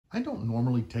I don't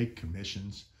normally take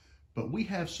commissions, but we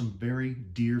have some very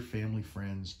dear family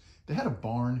friends. They had a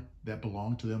barn that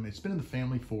belonged to them. It's been in the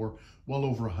family for well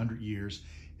over 100 years.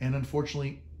 And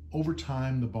unfortunately, over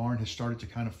time, the barn has started to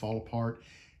kind of fall apart.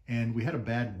 And we had a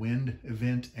bad wind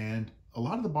event, and a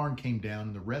lot of the barn came down,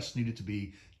 and the rest needed to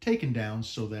be taken down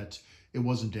so that it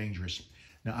wasn't dangerous.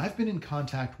 Now, I've been in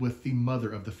contact with the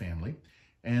mother of the family,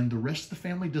 and the rest of the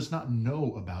family does not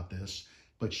know about this,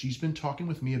 but she's been talking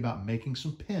with me about making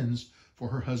some pins for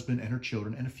her husband and her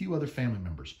children and a few other family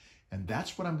members. And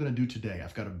that's what I'm going to do today.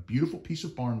 I've got a beautiful piece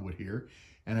of barnwood here,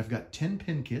 and I've got 10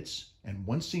 pin kits and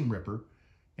 1 seam ripper,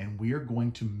 and we are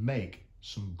going to make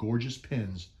some gorgeous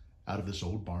pins out of this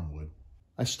old barnwood.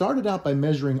 I started out by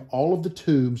measuring all of the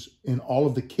tubes in all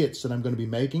of the kits that I'm going to be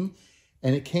making,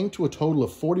 and it came to a total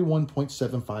of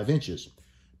 41.75 inches.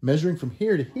 Measuring from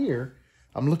here to here,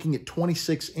 I'm looking at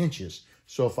 26 inches.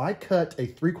 So if I cut a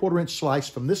 3/4 inch slice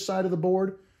from this side of the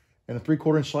board and a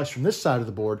 3/4 inch slice from this side of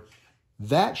the board,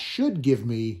 that should give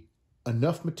me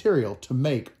enough material to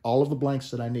make all of the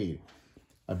blanks that I need.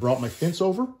 I brought my fence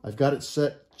over. I've got it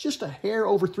set just a hair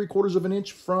over 3/4 of an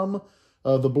inch from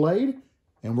the blade,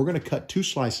 and we're going to cut 2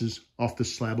 slices off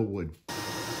this slab of wood.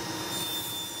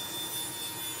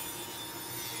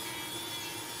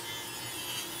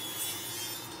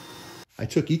 I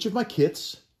took each of my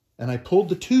kits and I pulled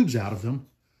the tubes out of them,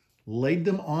 laid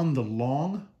them on the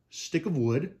long stick of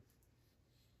wood,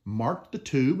 marked the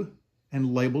tube,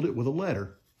 and labeled it with a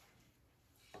letter.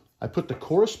 I put the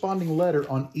corresponding letter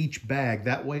on each bag.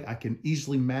 That way I can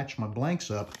easily match my blanks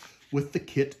up with the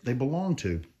kit they belong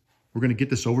to. We're going to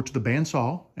get this over to the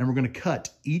bandsaw, and we're going to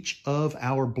cut each of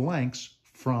our blanks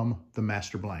from the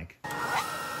master blank.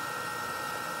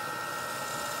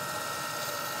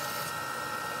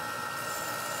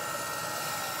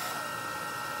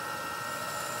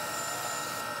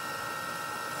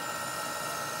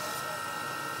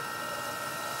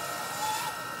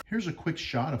 Here's a quick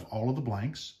shot of all of the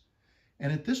blanks.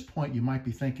 And at this point, you might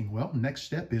be thinking, well, next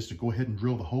step is to go ahead and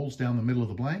drill the holes down the middle of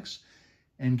the blanks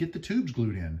and get the tubes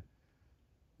glued in.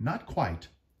 Not quite.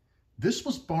 This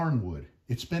was barnwood.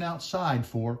 It's been outside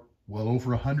for well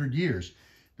over 100 years.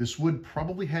 This wood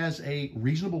probably has a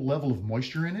reasonable level of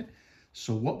moisture in it.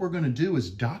 So what we're going to do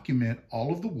is document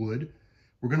all of the wood.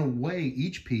 We're going to weigh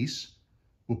each piece.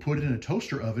 We'll put it in a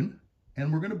toaster oven,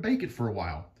 and we're going to bake it for a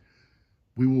while.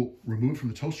 We will remove it from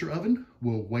the toaster oven,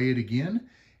 we'll weigh it again,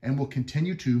 and we'll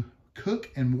continue to cook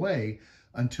and weigh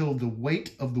until the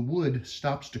weight of the wood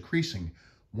stops decreasing.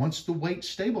 Once the weight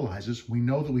stabilizes, we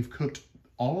know that we've cooked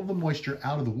all of the moisture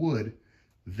out of the wood,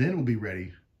 then we'll be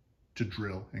ready to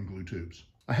drill and glue tubes.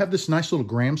 I have this nice little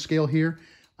gram scale here.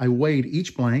 I weighed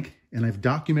each blank and I've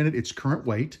documented its current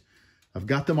weight. I've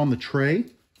got them on the tray.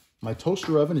 My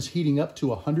toaster oven is heating up to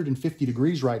 150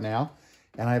 degrees right now,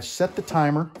 and I've set the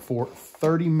timer for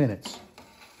 30 minutes.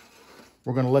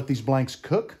 We're going to let these blanks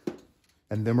cook,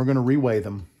 and then we're going to reweigh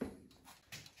them.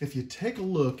 If you take a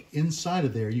look inside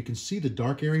of there, you can see the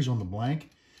dark areas on the blank.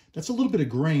 That's a little bit of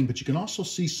grain, but you can also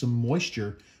see some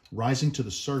moisture rising to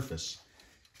the surface.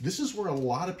 This is where a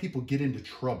lot of people get into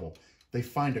trouble. They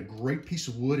find a great piece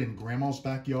of wood in grandma's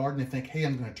backyard, and they think, hey,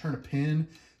 I'm going to turn a pin,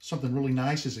 something really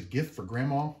nice as a gift for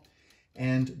grandma.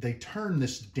 And they turn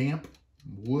this damp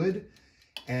wood,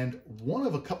 and one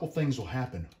of a couple things will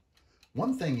happen.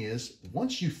 One thing is,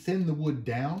 once you thin the wood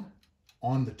down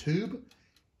on the tube,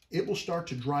 it will start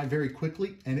to dry very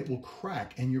quickly and it will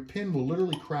crack, and your pin will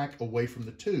literally crack away from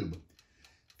the tube.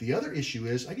 The other issue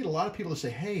is, I get a lot of people that say,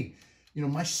 hey, you know,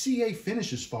 my CA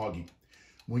finish is foggy.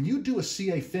 When you do a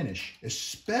CA finish,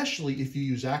 especially if you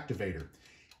use activator,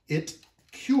 it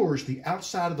cures the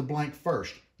outside of the blank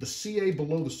first. The CA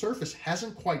below the surface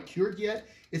hasn't quite cured yet.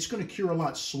 It's going to cure a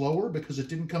lot slower because it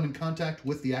didn't come in contact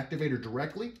with the activator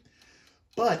directly,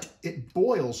 but it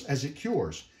boils as it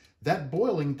cures. That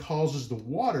boiling causes the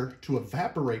water to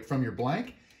evaporate from your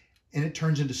blank, and it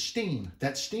turns into steam.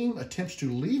 That steam attempts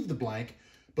to leave the blank,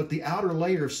 but the outer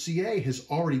layer of CA has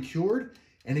already cured,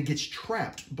 and it gets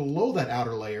trapped below that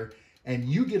outer layer, and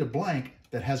you get a blank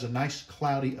that has a nice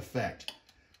cloudy effect.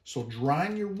 So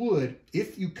drying your wood,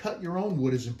 if you cut your own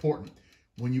wood, is important.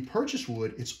 When you purchase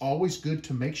wood, it's always good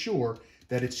to make sure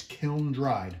that it's kiln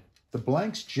dried. The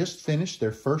blanks just finished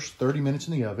their first 30 minutes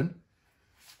in the oven.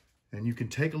 And you can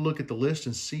take a look at the list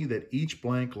and see that each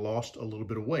blank lost a little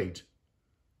bit of weight.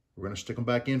 We're going to stick them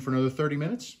back in for another 30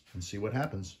 minutes and see what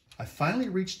happens. I finally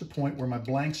reached the point where my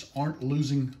blanks aren't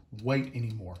losing weight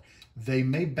anymore. They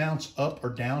may bounce up or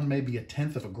down maybe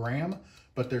 1/10 of a gram,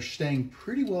 but they're staying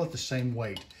pretty well at the same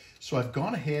weight. So I've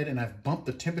gone ahead and I've bumped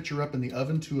the temperature up in the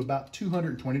oven to about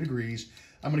 220 degrees.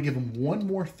 I'm going to give them one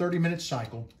more 30-minute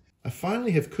cycle, I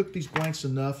finally have cooked these blanks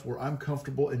enough where I'm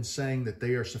comfortable in saying that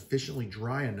they are sufficiently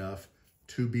dry enough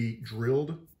to be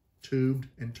drilled, tubed,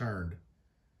 and turned.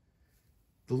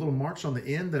 The little marks on the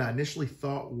end that I initially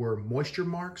thought were moisture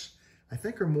marks, I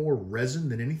think are more resin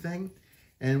than anything.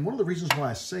 And one of the reasons why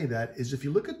I say that is if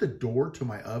you look at the door to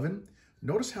my oven,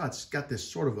 notice how it's got this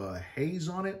sort of a haze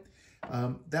on it.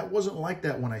 That wasn't like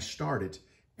that when I started,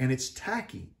 and it's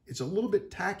tacky. It's a little bit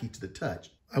tacky to the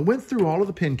touch. I went through all of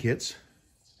the pin kits,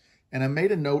 and I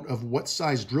made a note of what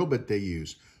size drill bit they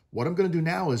use. What I'm going to do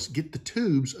now is get the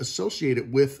tubes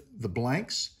associated with the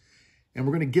blanks, and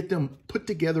we're going to get them put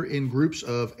together in groups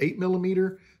of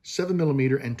 8mm,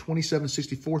 7mm, and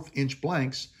 27/64 inch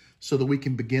blanks so that we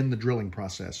can begin the drilling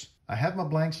process. I have my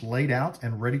blanks laid out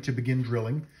and ready to begin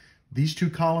drilling. These two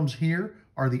columns here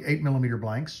are the 8mm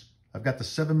blanks. I've got the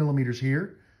 7mm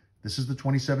here. This is the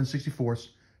 27/64,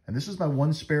 and this is my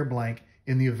one spare blank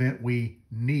in the event we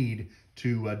need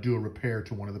to do a repair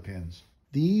to one of the pins.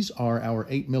 These are our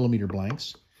 8mm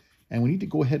blanks, and we need to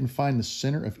go ahead and find the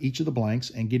center of each of the blanks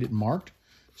and get it marked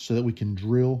so that we can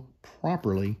drill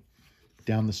properly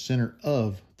down the center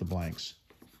of the blanks.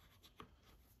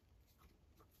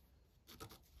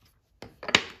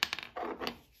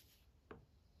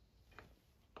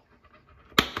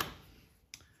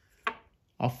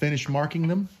 I'll finish marking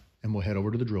them and we'll head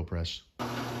over to the drill press.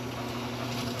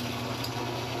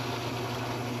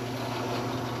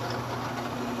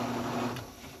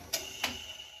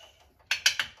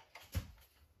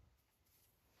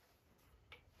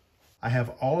 I have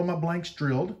all of my blanks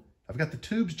drilled. I've got the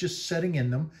tubes just setting in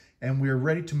them, and we're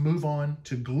ready to move on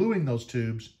to gluing those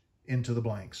tubes into the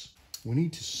blanks. We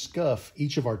need to scuff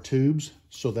each of our tubes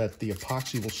so that the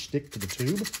epoxy will stick to the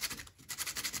tube.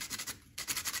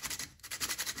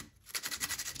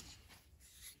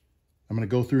 I'm going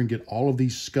to go through and get all of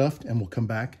these scuffed, and we'll come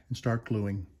back and start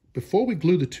gluing. Before we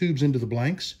glue the tubes into the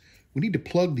blanks, we need to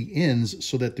plug the ends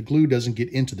so that the glue doesn't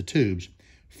get into the tubes.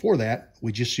 For that,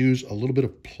 we just use a little bit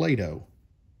of Play-Doh.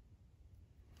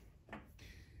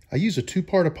 I use a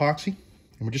 2-part epoxy, and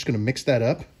we're just going to mix that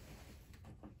up.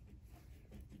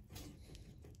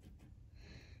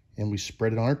 And we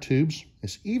spread it on our tubes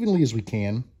as evenly as we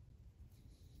can.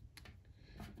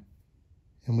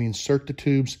 And we insert the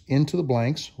tubes into the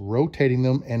blanks, rotating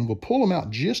them, and we'll pull them out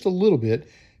just a little bit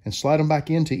and slide them back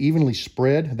in to evenly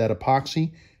spread that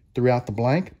epoxy throughout the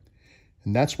blank.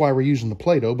 And that's why we're using the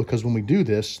Play-Doh, because when we do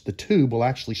this, the tube will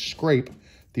actually scrape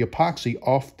the epoxy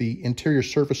off the interior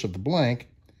surface of the blank,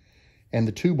 and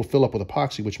the tube will fill up with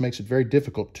epoxy, which makes it very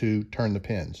difficult to turn the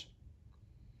pins.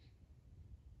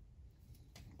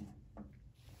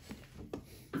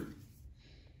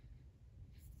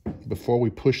 Before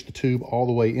we push the tube all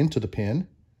the way into the pin, I'm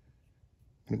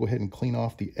going to go ahead and clean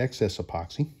off the excess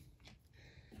epoxy.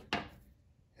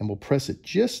 And we'll press it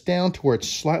just down to where it's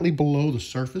slightly below the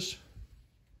surface.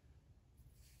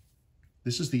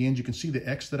 This is the end. You can see the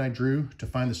X that I drew to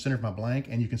find the center of my blank,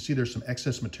 and you can see there's some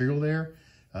excess material there.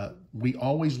 We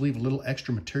always leave a little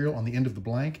extra material on the end of the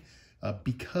blank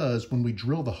because when we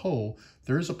drill the hole,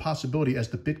 there is a possibility as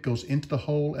the bit goes into the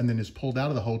hole and then is pulled out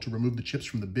of the hole to remove the chips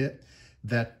from the bit,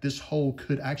 that this hole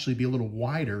could actually be a little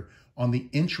wider on the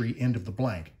entry end of the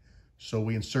blank. So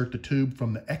we insert the tube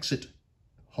from the exit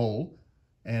hole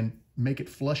and make it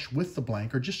flush with the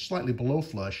blank or just slightly below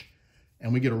flush,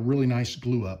 and we get a really nice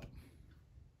glue up.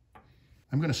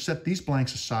 I'm going to set these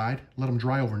blanks aside, let them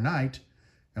dry overnight,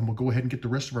 and we'll go ahead and get the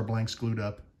rest of our blanks glued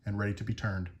up and ready to be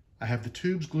turned. I have the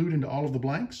tubes glued into all of the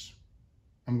blanks.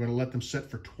 I'm going to let them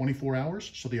set for 24 hours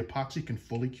so the epoxy can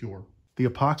fully cure. The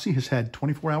epoxy has had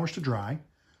 24 hours to dry.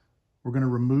 We're going to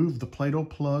remove the Play-Doh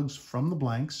plugs from the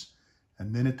blanks,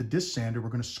 and then at the disc sander, we're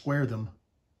going to square them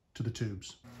to the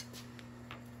tubes.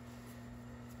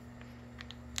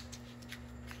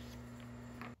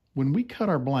 When we cut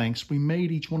our blanks, we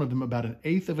made each one of them about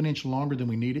 1/8 of an inch longer than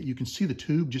we needed. You can see the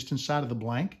tube just inside of the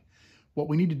blank. What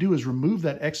we need to do is remove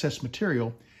that excess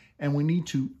material, and we need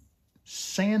to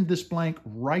sand this blank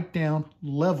right down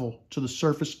level to the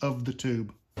surface of the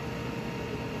tube.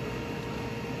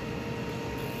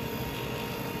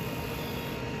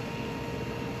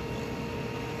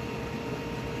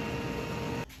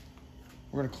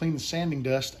 We're going to clean the sanding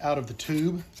dust out of the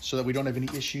tube so that we don't have any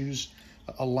issues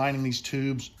aligning these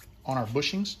tubes on our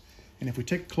bushings. And if we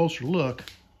take a closer look,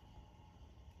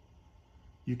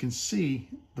 you can see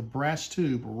the brass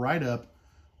tube right up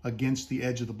against the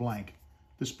edge of the blank.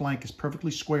 This blank is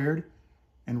perfectly squared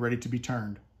and ready to be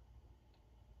turned.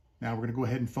 Now we're going to go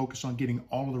ahead and focus on getting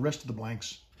all of the rest of the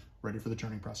blanks ready for the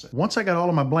turning process. Once I got all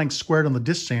of my blanks squared on the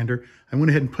disc sander, I went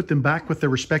ahead and put them back with their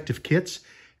respective kits,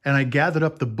 and I gathered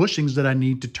up the bushings that I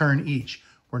need to turn each.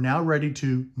 We're now ready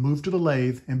to move to the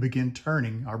lathe and begin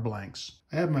turning our blanks.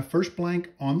 I have my first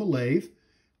blank on the lathe.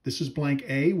 This is blank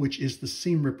A, which is the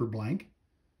seam ripper blank.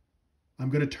 I'm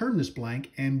going to turn this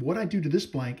blank, and what I do to this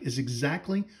blank is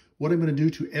exactly what I'm going to do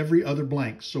to every other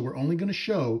blank. So we're only going to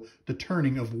show the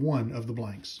turning of one of the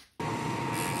blanks.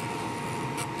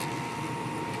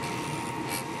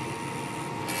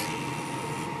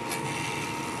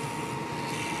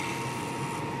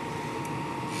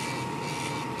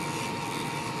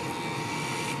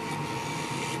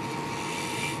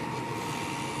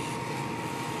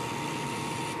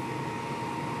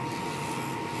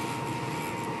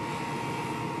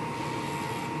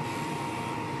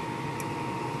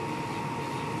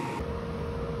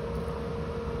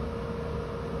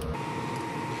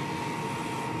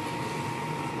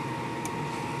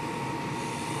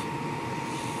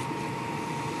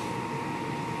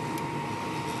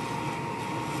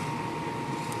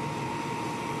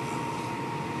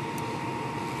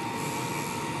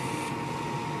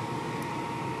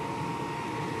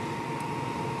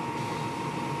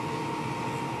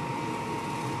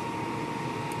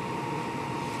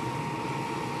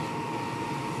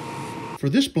 For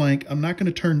this blank, I'm not going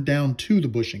to turn down to the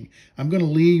bushing. I'm going to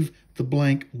leave the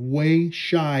blank way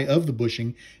shy of the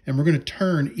bushing, and we're going to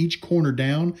turn each corner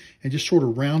down and just sort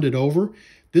of round it over.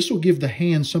 This will give the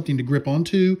hand something to grip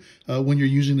onto when you're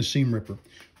using the seam ripper.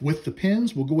 With the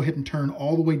pins, we'll go ahead and turn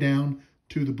all the way down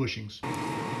to the bushings.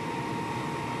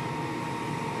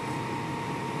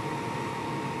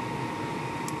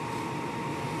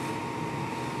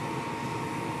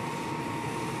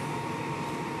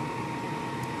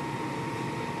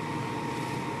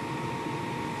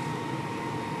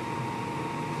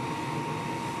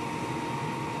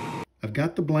 I've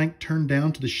got the blank turned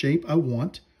down to the shape I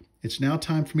want. It's now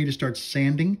time for me to start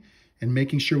sanding and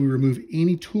making sure we remove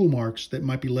any tool marks that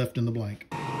might be left in the blank.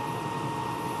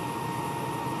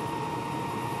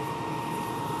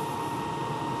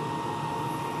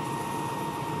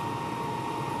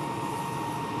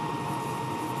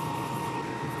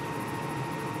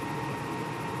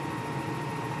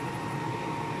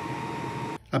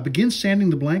 I begin sanding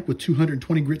the blank with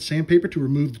 220 grit sandpaper to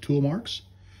remove the tool marks.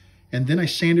 And then I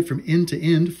sand it from end to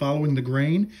end, following the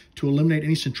grain to eliminate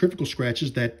any centrifugal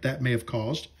scratches that may have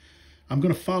caused. I'm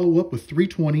going to follow up with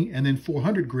 320 and then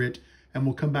 400 grit, and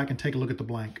we'll come back and take a look at the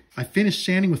blank. I finished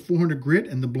sanding with 400 grit,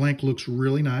 and the blank looks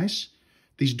really nice.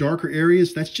 These darker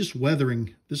areas, that's just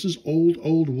weathering. This is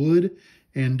old wood,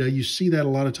 and you see that a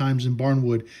lot of times in barn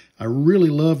wood. I really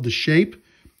love the shape.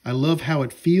 I love how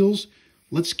it feels.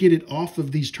 Let's get it off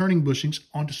of these turning bushings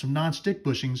onto some non-stick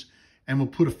bushings, and we'll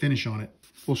put a finish on it.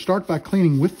 We'll start by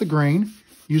cleaning with the grain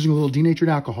using a little denatured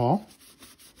alcohol.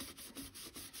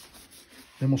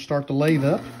 Then we'll start the lathe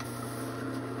up.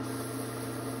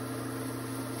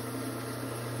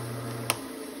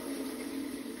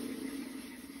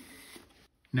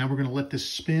 Now we're going to let this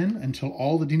spin until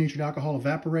all the denatured alcohol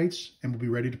evaporates, and we'll be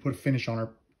ready to put a finish on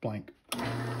our blank.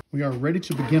 We are ready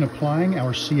to begin applying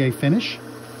our CA finish.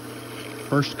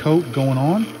 First coat going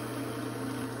on.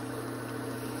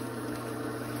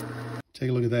 Take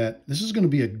a look at that. This is going to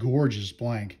be a gorgeous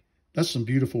blank. That's some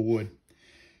beautiful wood.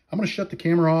 I'm going to shut the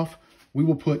camera off. We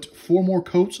will put 4 more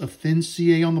coats of thin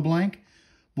CA on the blank.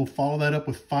 We'll follow that up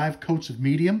with 5 coats of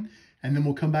medium, and then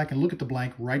we'll come back and look at the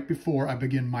blank right before I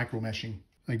begin micro meshing.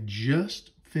 I just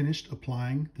finished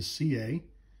applying the CA.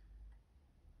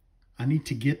 I need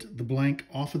to get the blank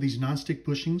off of these nonstick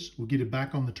bushings. We'll get it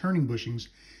back on the turning bushings.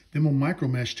 Then we'll micro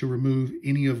mesh to remove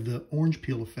any of the orange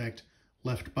peel effect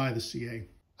left by the CA.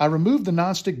 I removed the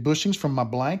nonstick bushings from my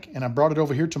blank, and I brought it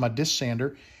over here to my disc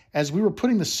sander. As we were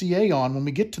putting the CA on, when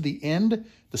we get to the end,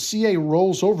 the CA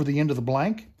rolls over the end of the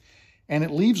blank, and it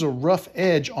leaves a rough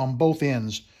edge on both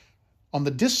ends. On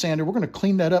the disc sander, we're going to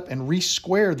clean that up and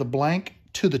re-square the blank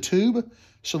to the tube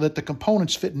so that the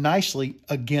components fit nicely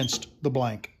against the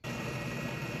blank.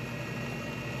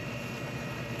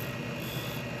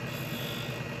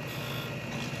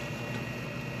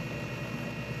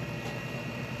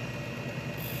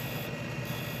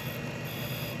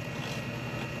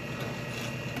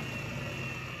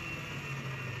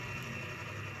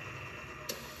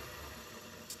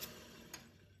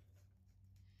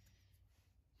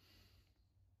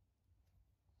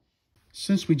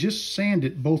 Since we just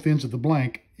sanded both ends of the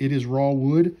blank, it is raw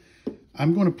wood.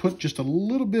 I'm going to put just a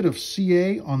little bit of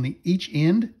CA on each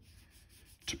end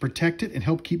to protect it and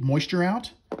help keep moisture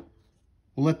out.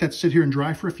 We'll let that sit here and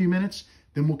dry for a few minutes.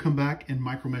 Then we'll come back and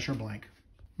micro mesh our blank.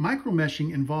 Micro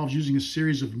meshing involves using a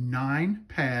series of 9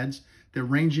 pads that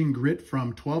range in grit from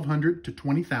 1200 to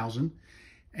 20,000.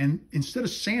 And instead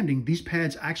of sanding, these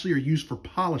pads actually are used for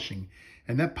polishing.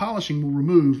 And that polishing will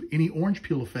remove any orange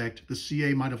peel effect the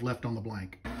CA might have left on the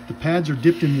blank. The pads are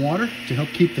dipped in water to help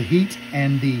keep the heat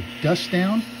and the dust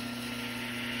down.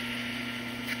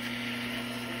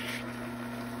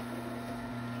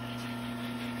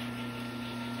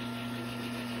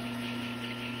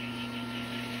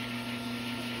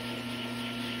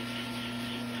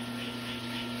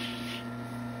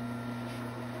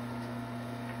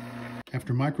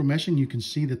 After micro meshing, you can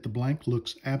see that the blank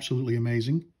looks absolutely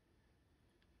amazing.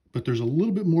 But there's a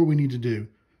little bit more we need to do.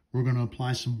 We're going to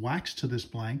apply some wax to this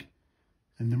blank,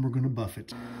 and then we're going to buff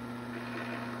it.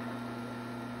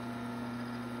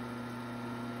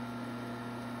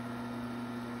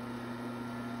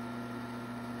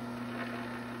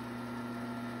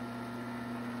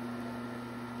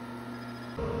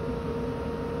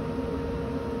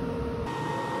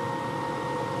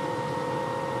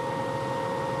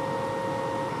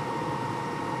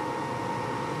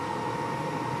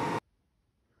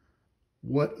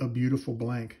 What a beautiful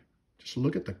blank. Just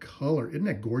look at the color. Isn't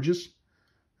that gorgeous?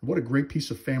 And what a great piece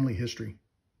of family history.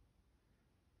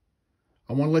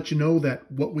 I want to let you know that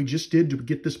what we just did to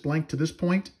get this blank to this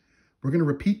point, we're going to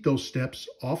repeat those steps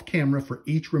off camera for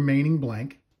each remaining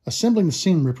blank. Assembling the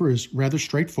seam ripper is rather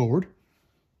straightforward.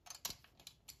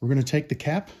 We're going to take the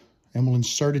cap and we'll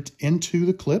insert it into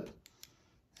the clip,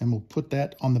 and we'll put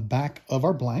that on the back of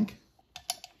our blank.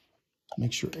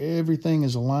 Make sure everything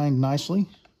is aligned nicely.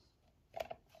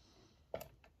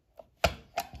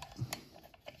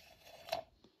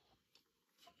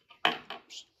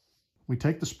 We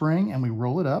take the spring and we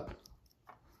roll it up,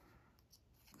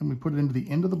 and we put it into the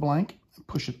end of the blank and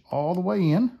push it all the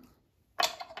way in.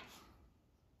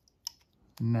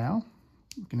 Now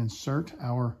we can insert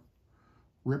our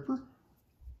ripper.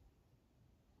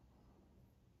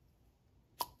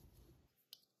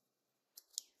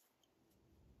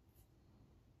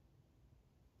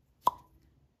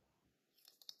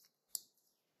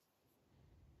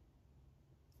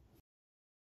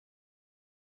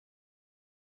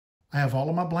 I have all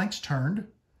of my blanks turned.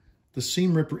 The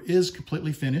seam ripper is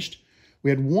completely finished. We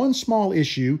had one small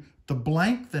issue. The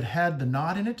blank that had the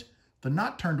knot in it, the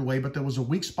knot turned away, but there was a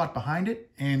weak spot behind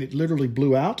it and it literally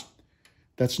blew out.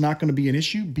 That's not going to be an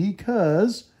issue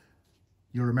because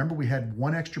you'll remember we had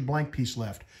one extra blank piece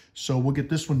left. So we'll get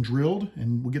this one drilled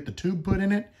and we'll get the tube put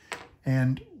in it,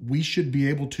 and we should be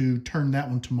able to turn that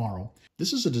one tomorrow.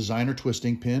 This is a designer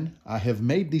twisting pin. I have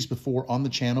made these before on the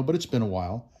channel, but it's been a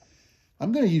while.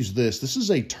 I'm going to use this. This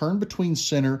is a turn between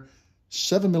center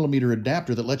 7mm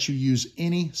adapter that lets you use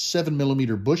any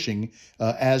 7mm bushing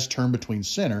as turn between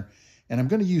center. And I'm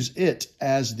going to use it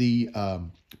as the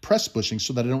press bushing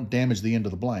so that I don't damage the end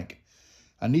of the blank.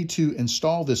 I need to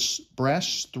install this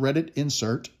brass threaded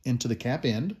insert into the cap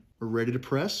end. We're ready to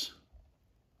press.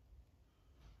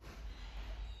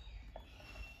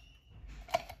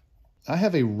 I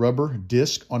have a rubber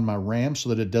disc on my ram so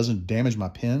that it doesn't damage my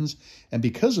pins. And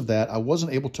because of that, I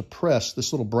wasn't able to press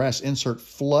this little brass insert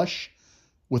flush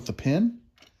with the pin.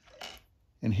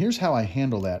 And here's how I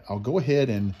handle that. I'll go ahead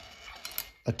and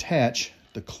attach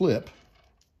the clip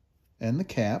and the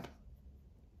cap.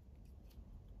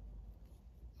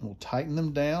 And we'll tighten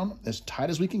them down as tight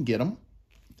as we can get them.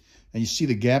 And you see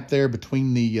the gap there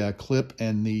between the clip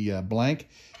and the blank.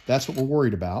 That's what we're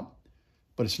worried about,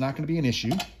 but it's not going to be an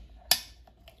issue.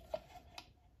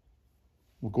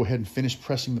 We'll go ahead and finish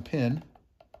pressing the pin.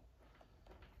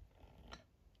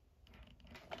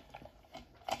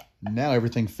 Now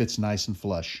everything fits nice and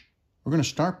flush. We're going to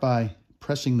start by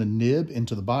pressing the nib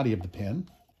into the body of the pin.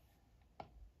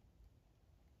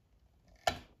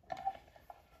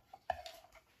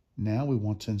 Now we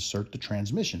want to insert the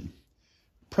transmission.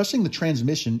 Pressing the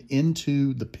transmission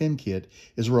into the pin kit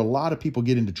is where a lot of people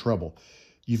get into trouble.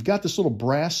 You've got this little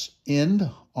brass end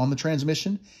on the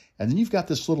transmission, and then you've got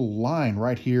this little line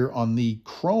right here on the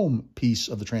chrome piece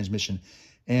of the transmission.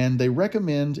 And they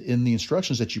recommend in the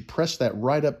instructions that you press that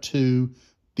right up to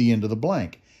the end of the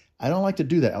blank. I don't like to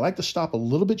do that. I like to stop a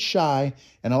little bit shy,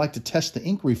 and I like to test the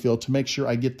ink refill to make sure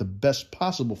I get the best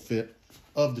possible fit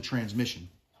of the transmission.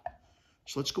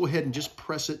 So let's go ahead and just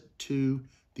press it to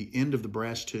the end of the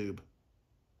brass tube.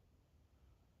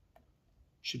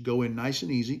 Should go in nice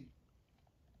and easy.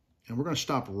 And we're going to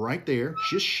stop right there,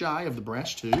 just shy of the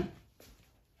brass tube.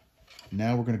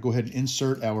 Now we're going to go ahead and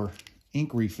insert our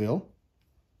ink refill.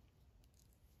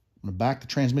 I'm going to back the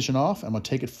transmission off. I'm going to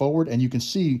take it forward, and you can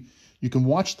see, you can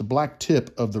watch the black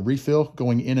tip of the refill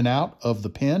going in and out of the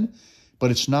pin,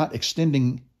 but it's not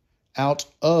extending out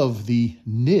of the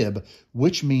nib,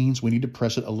 which means we need to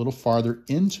press it a little farther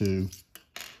into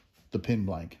the pin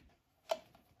blank.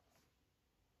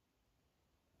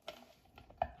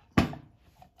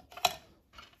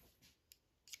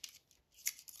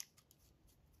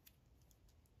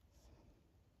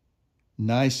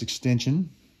 Nice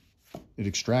extension. It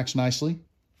extracts nicely.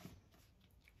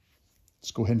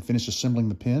 Let's go ahead and finish assembling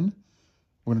the pin.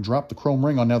 We're going to drop the chrome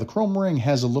ring on. Now the chrome ring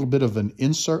has a little bit of an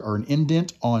insert or an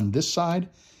indent on this side.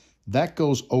 That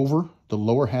goes over the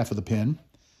lower half of the pin,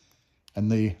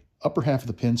 and the upper half of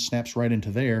the pin snaps right into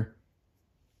there.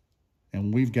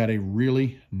 And we've got a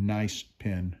really nice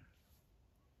pin.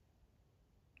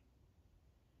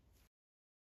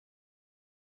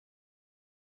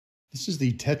 This is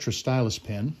the Tetra Stylus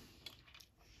pin.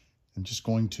 I'm just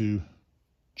going to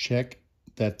check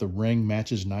that the ring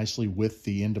matches nicely with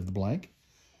the end of the blank.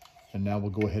 And now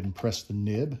we'll go ahead and press the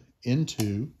nib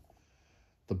into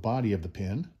the body of the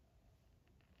pin.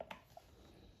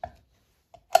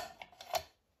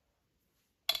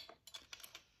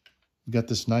 We've got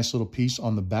this nice little piece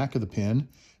on the back of the pin.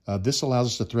 This allows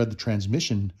us to thread the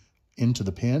transmission into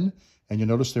the pin. And you'll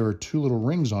notice there are two little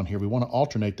rings on here. We want to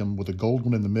alternate them with a gold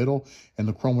one in the middle and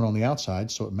the chrome one on the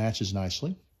outside so it matches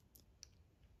nicely.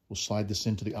 We'll slide this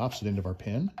into the opposite end of our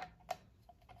pin.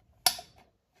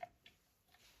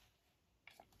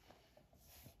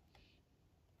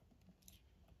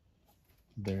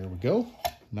 There we go.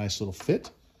 Nice little fit.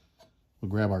 We'll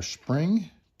grab our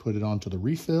spring, put it onto the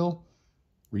refill.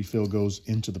 Refill goes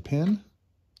into the pin,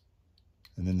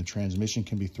 and then the transmission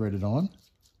can be threaded on.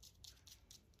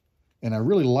 And I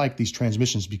really like these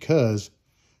transmissions because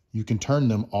you can turn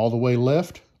them all the way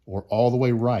left or all the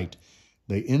way right.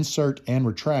 They insert and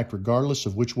retract regardless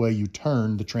of which way you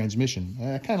turn the transmission.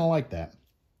 I kind of like that.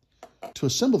 To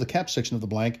assemble the cap section of the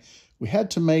blank, we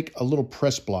had to make a little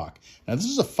press block. Now this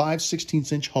is a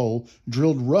 5/16 inch hole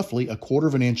drilled roughly 1/4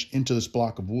 of an inch into this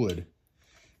block of wood.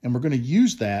 And we're going to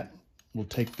use that. We'll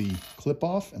take the clip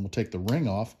off and we'll take the ring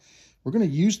off. We're going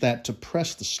to use that to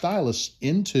press the stylus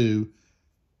into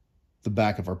the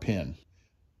back of our pin.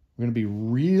 We're going to be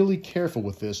really careful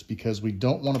with this because we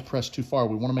don't want to press too far.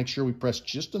 We want to make sure we press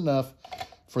just enough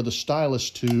for the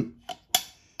stylus to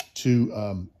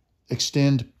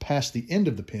extend past the end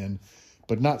of the pin,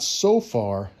 but not so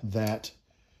far that,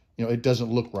 it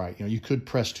doesn't look right. You could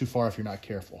press too far if you're not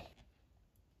careful.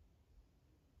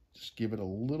 Just give it a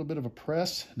little bit of a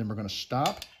press, then we're going to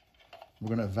stop. We're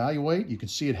going to evaluate. You can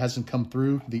see it hasn't come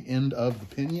through the end of the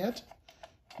pin yet.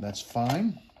 That's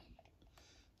fine.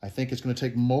 I think it's going to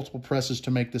take multiple presses to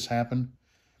make this happen.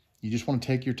 You just want to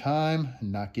take your time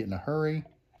and not get in a hurry.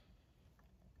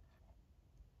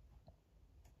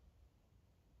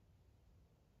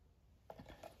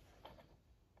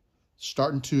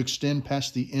 Starting to extend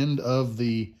past the end of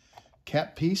the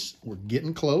cap piece. We're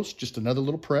getting close. Just another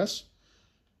little press.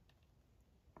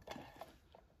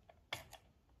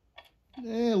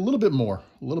 A little bit more,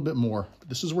 a little bit more.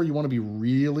 This is where you want to be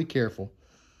really careful.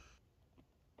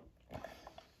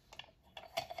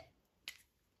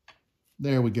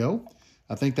 There we go.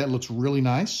 I think that looks really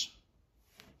nice.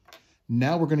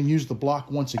 Now we're going to use the block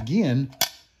once again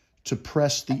to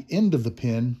press the end of the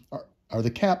pin, or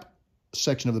the cap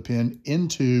section of the pin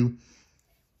into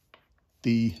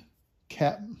the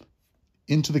cap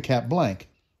blank.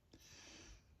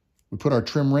 We put our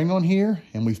trim ring on here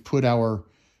and we've put our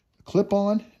clip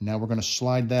on. Now we're going to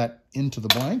slide that into the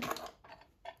blank.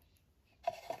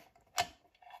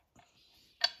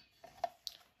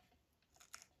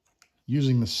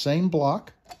 Using the same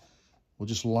block, we'll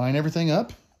just line everything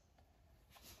up.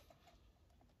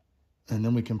 And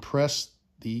then we can press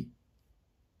the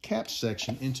cap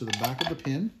section into the back of the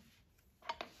pin.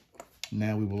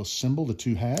 Now we will assemble the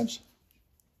two halves.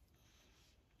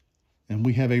 And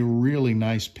we have a really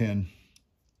nice pin.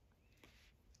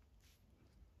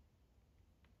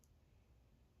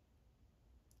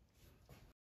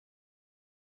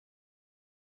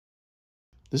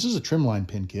 This is a trimline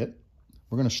pin kit.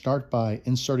 We're going to start by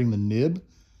inserting the nib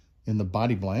in the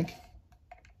body blank.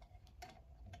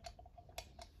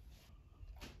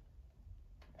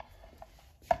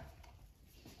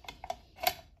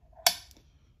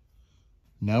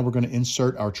 Now we're going to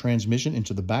insert our transmission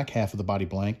into the back half of the body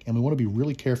blank, and we want to be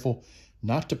really careful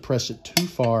not to press it too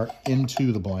far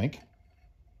into the blank.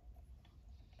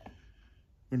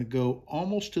 We're going to go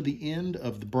almost to the end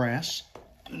of the brass,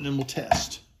 and then we'll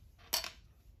test.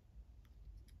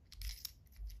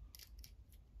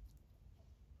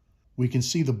 We can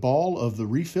see the ball of the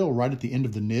refill right at the end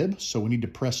of the nib, so we need to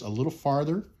press a little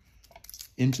farther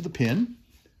into the pin.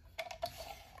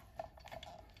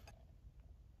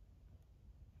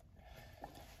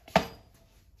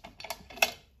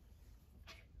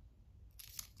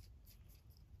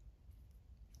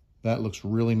 That looks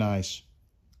really nice.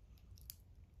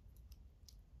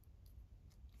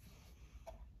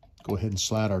 Go ahead and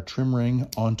slide our trim ring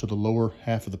onto the lower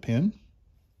half of the pin.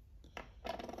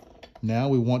 Now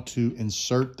we want to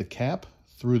insert the cap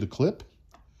through the clip.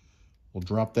 We'll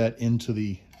drop that into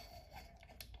the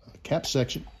cap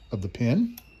section of the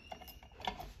pin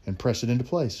and press it into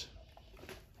place.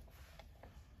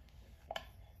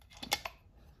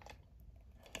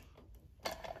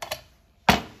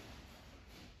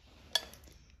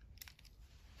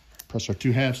 Press our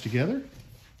two halves together.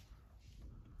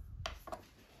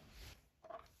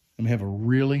 And we have a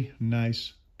really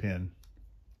nice pin.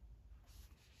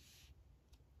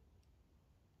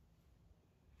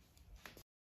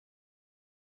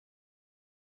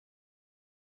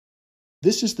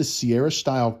 This is the Sierra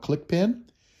style click pin.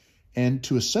 And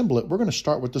to assemble it, we're going to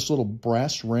start with this little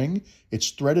brass ring. It's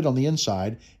threaded on the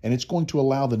inside, and it's going to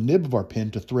allow the nib of our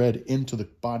pin to thread into the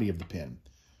body of the pin.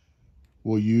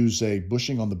 We'll use a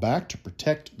bushing on the back to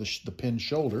protect the pin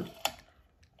shoulder.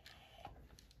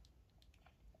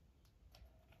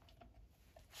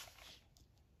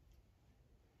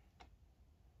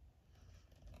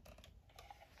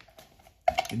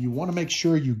 And you want to make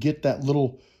sure you get that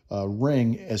little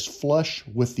ring as flush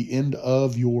with the end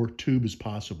of your tube as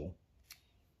possible.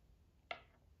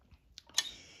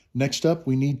 Next up,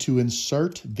 we need to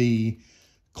insert the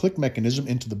click mechanism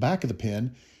into the back of the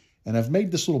pin. And I've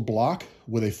made this little block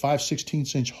with a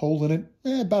 5/16 inch hole in it,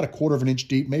 about 1/4 inch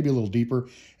deep, maybe a little deeper.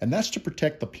 And that's to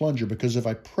protect the plunger, because if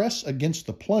I press against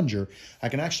the plunger, I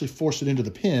can actually force it into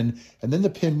the pin, and then the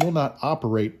pin will not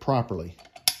operate properly.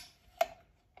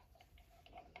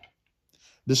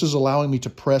 This is allowing me to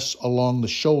press along the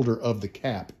shoulder of the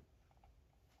cap.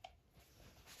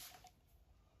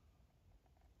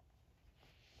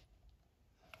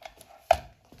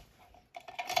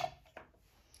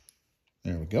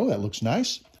 There we go, that looks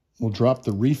nice. We'll drop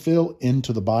the refill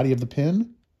into the body of the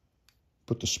pin,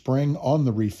 put the spring on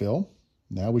the refill.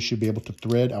 Now we should be able to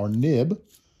thread our nib.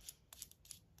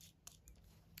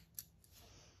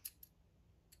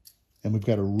 And we've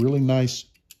got a really nice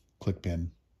click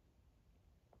pin.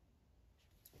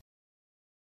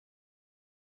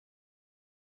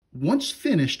 Once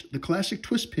finished, the classic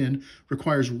twist pin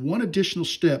requires one additional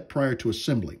step prior to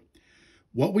assembly.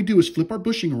 What we do is flip our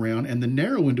bushing around, and the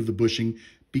narrow end of the bushing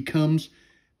becomes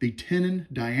the tenon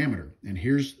diameter. And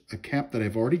here's a cap that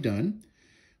I've already done.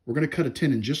 We're going to cut a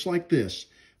tenon just like this.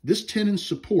 This tenon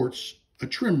supports a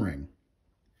trim ring.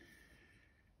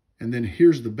 And then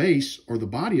here's the base or the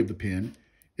body of the pin.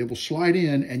 It will slide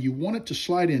in, and you want it to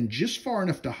slide in just far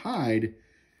enough to hide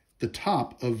the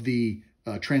top of the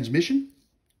transmission.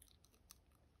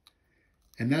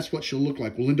 And that's what she'll look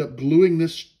like. We'll end up gluing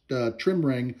this trim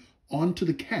ring onto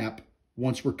the cap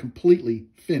once we're completely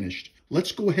finished.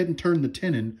 Let's go ahead and turn the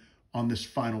tenon on this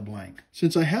final blank.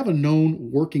 Since I have a known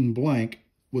working blank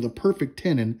with a perfect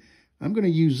tenon, I'm going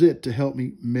to use it to help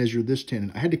me measure this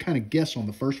tenon. I had to kind of guess on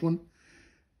the first one.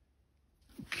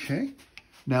 Okay,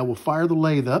 now we'll fire the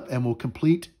lathe up and we'll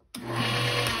complete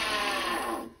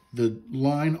the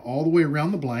line all the way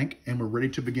around the blank, and we're ready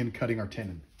to begin cutting our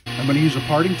tenon. I'm going to use a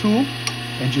parting tool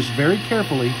and just very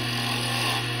carefully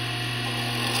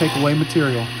take away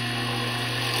material.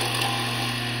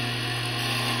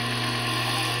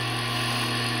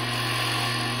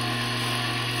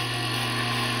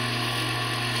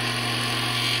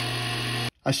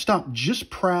 I stopped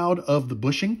just proud of the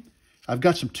bushing. I've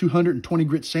got some 220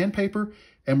 grit sandpaper,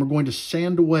 and we're going to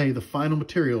sand away the final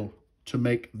material to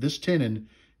make this tenon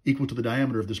equal to the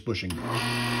diameter of this bushing.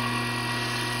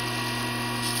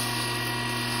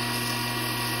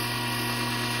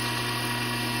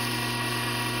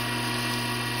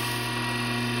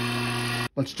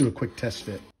 Let's do a quick test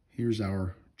fit. Here's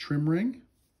our trim ring.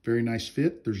 Very nice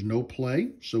fit. There's no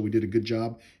play, so we did a good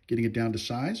job getting it down to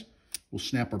size. We'll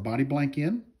snap our body blank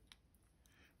in.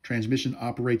 Transmission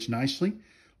operates nicely.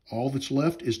 All that's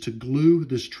left is to glue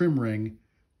this trim ring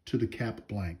to the cap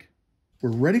blank.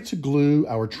 We're ready to glue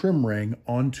our trim ring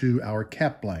onto our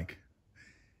cap blank.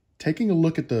 Taking a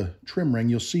look at the trim ring,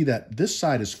 you'll see that this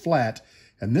side is flat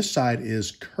and this side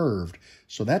is curved.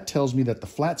 So that tells me that the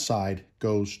flat side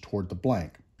goes toward the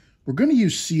blank. We're going to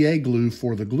use CA glue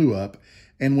for the glue up.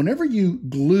 And whenever you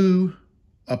glue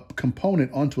a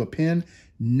component onto a pin,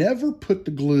 never put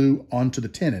the glue onto the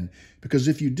tenon, because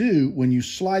if you do, when you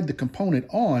slide the component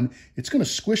on, it's going to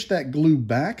squish that glue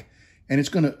back and it's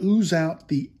going to ooze out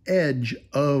the edge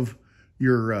of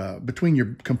your between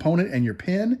your component and your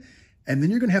pin, and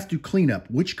then you're going to have to do cleanup,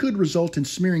 which could result in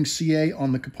smearing CA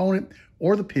on the component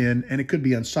or the pin, and it could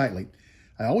be unsightly.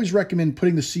 I always recommend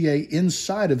putting the CA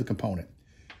inside of the component.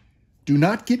 Do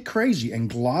not get crazy and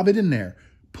glob it in there.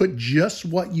 Put just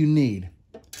what you need.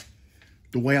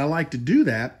 The way I like to do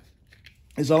that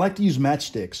is I like to use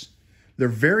matchsticks. They're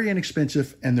very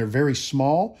inexpensive and they're very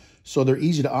small, so they're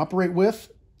easy to operate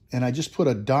with. And I just put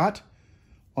a dot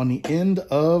on the end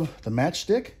of the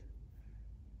matchstick,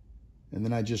 and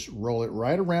then I just roll it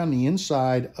right around the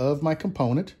inside of my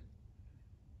component,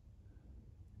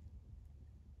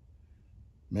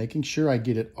 making sure I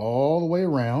get it all the way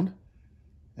around.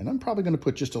 And I'm probably going to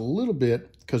put just a little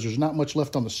bit because there's not much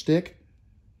left on the stick,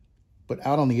 but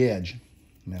out on the edge.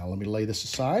 Now let me lay this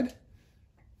aside.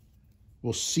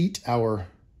 We'll seat our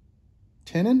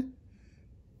tenon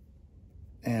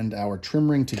and our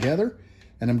trim ring together.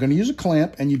 And I'm going to use a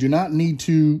clamp, and you do not need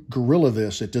to gorilla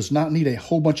this. It does not need a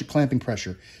whole bunch of clamping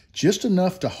pressure. Just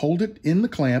enough to hold it in the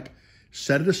clamp,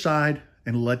 set it aside,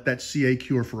 and let that CA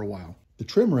cure for a while. The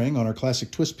trim ring on our classic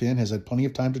twist pin has had plenty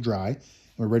of time to dry, and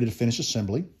we're ready to finish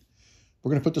assembly. We're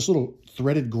going to put this little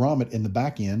threaded grommet in the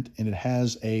back end, and it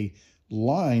has a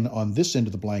line on this end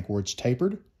of the blank where it's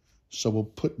tapered. So we'll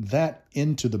put that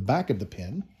into the back of the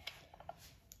pin.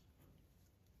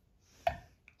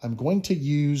 I'm going to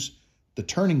use the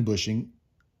turning bushing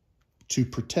to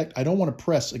protect. I don't want to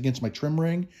press against my trim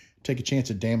ring, take a chance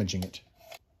of damaging it.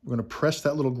 We're going to press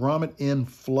that little grommet in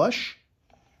flush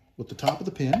with the top of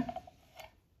the pin.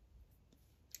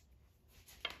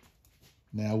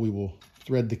 Now we will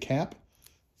thread the cap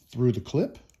through the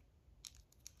clip.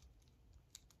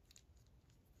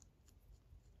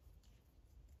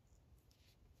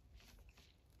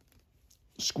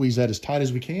 Squeeze that as tight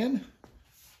as we can.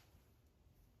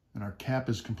 And our cap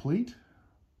is complete.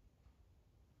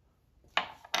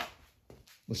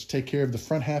 Let's take care of the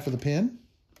front half of the pin.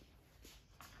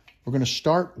 We're going to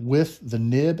start with the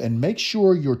nib, and make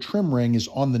sure your trim ring is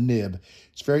on the nib.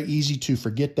 It's very easy to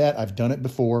forget that. I've done it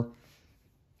before.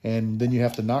 And then you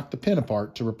have to knock the pin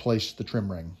apart to replace the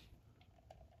trim ring.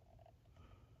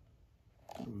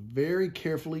 Very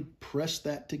carefully press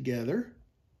that together.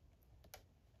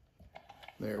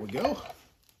 There we go.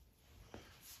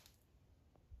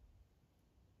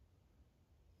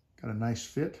 Got a nice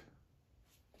fit.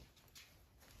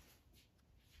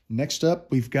 Next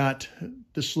up, we've got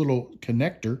this little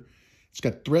connector. It's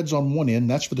got threads on one end.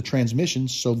 That's for the transmission,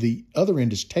 so the other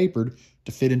end is tapered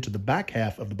to fit into the back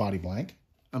half of the body blank.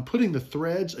 I'm putting the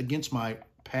threads against my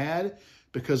pad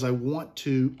because I want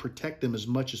to protect them as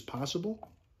much as possible.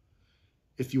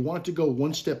 If you want to go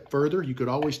one step further, you could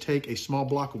always take a small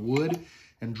block of wood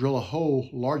and drill a hole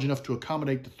large enough to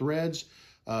accommodate the threads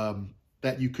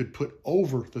that you could put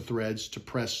over the threads to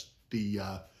press the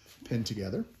pin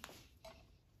together.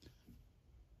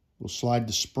 We'll slide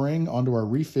the spring onto our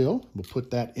refill. We'll put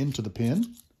that into the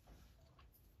pin.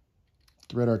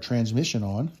 Thread our transmission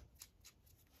on.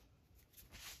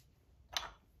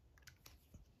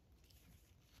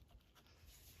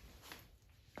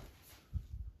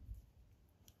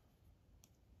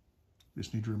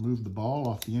 Just need to remove the ball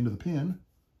off the end of the pin.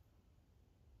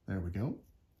 There we go.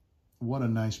 What a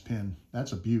nice pin.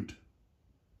 That's a beaut.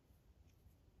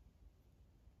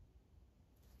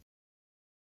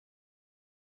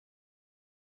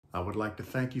 I would like to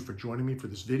thank you for joining me for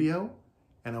this video,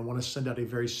 and I want to send out a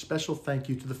very special thank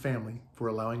you to the family for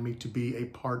allowing me to be a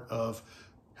part of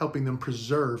helping them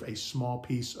preserve a small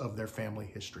piece of their family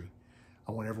history.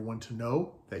 I want everyone to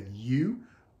know that you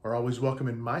are always welcome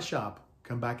in my shop.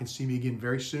 Come back and see me again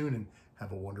very soon, and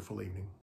have a wonderful evening.